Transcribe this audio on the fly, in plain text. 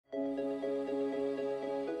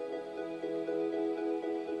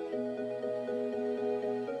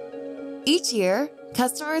Each year,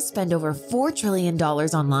 customers spend over $4 trillion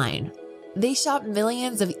online. They shop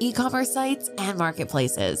millions of e-commerce sites and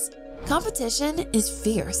marketplaces. Competition is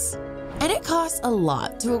fierce, and it costs a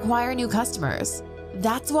lot to acquire new customers.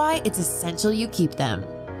 That's why it's essential you keep them.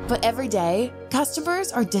 But every day,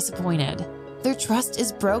 customers are disappointed. Their trust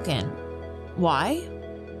is broken. Why?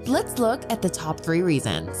 Let's look at the top 3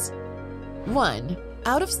 reasons. 1.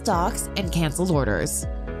 Out of stocks and canceled orders.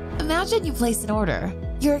 Imagine you place an order.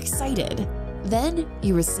 You're excited. Then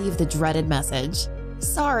you receive the dreaded message.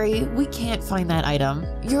 Sorry, we can't find that item.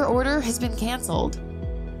 Your order has been canceled.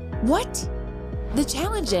 What? The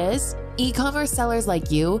challenge is, e-commerce sellers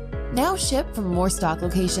like you now ship from more stock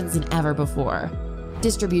locations than ever before.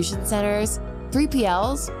 Distribution centers,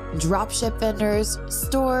 3PLs, dropship vendors,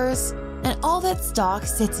 stores, and all that stock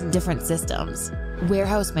sits in different systems.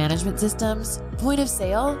 Warehouse management systems, point of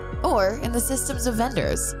sale, or in the systems of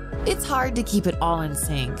vendors. It's hard to keep it all in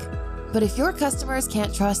sync. But if your customers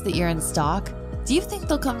can't trust that you're in stock, do you think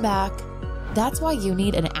they'll come back? That's why you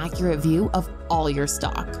need an accurate view of all your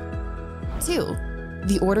stock. 2.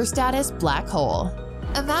 The order status black hole.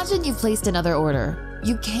 Imagine you've placed another order.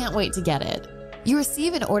 You can't wait to get it. You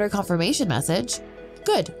receive an order confirmation message.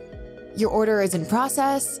 Good. Your order is in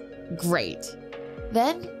process. Great.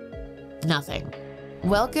 Then, nothing.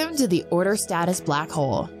 Welcome to the order status black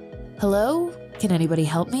hole. Hello? Can anybody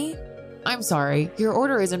help me? I'm sorry, your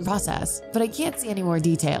order is in process, but I can't see any more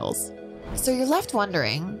details. So you're left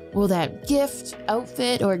wondering, will that gift,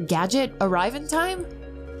 outfit, or gadget arrive in time?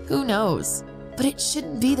 Who knows? But it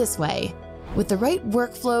shouldn't be this way. With the right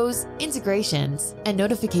workflows, integrations, and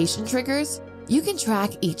notification triggers, you can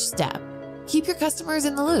track each step, keep your customers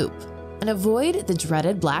in the loop, and avoid the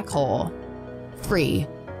dreaded black hole. 3.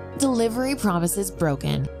 Delivery promises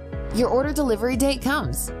broken. Your order delivery date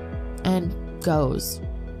comes and goes.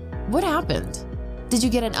 What happened? Did you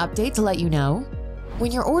get an update to let you know?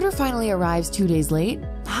 When your order finally arrives 2 days late,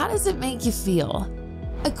 how does it make you feel?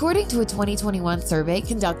 According to a 2021 survey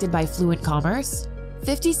conducted by Fluent,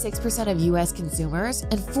 56% of US consumers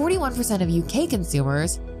and 41% of UK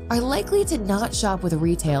consumers are likely to not shop with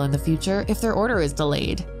retail in the future if their order is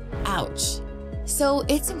delayed. Ouch. So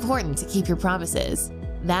it's important to keep your promises.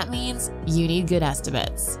 That means you need good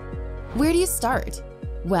estimates. Where do you start?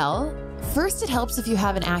 Well, first it helps if you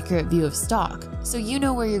have an accurate view of stock, so you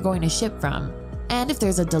know where you're going to ship from. And if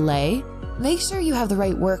there's a delay, make sure you have the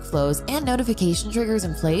right workflows and notification triggers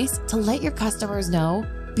in place to let your customers know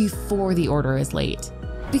before the order is late.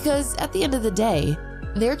 Because at the end of the day,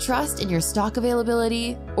 their trust in your stock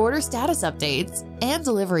availability, order status updates, and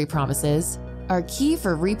delivery promises are key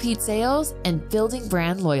for repeat sales and building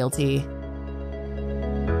brand loyalty.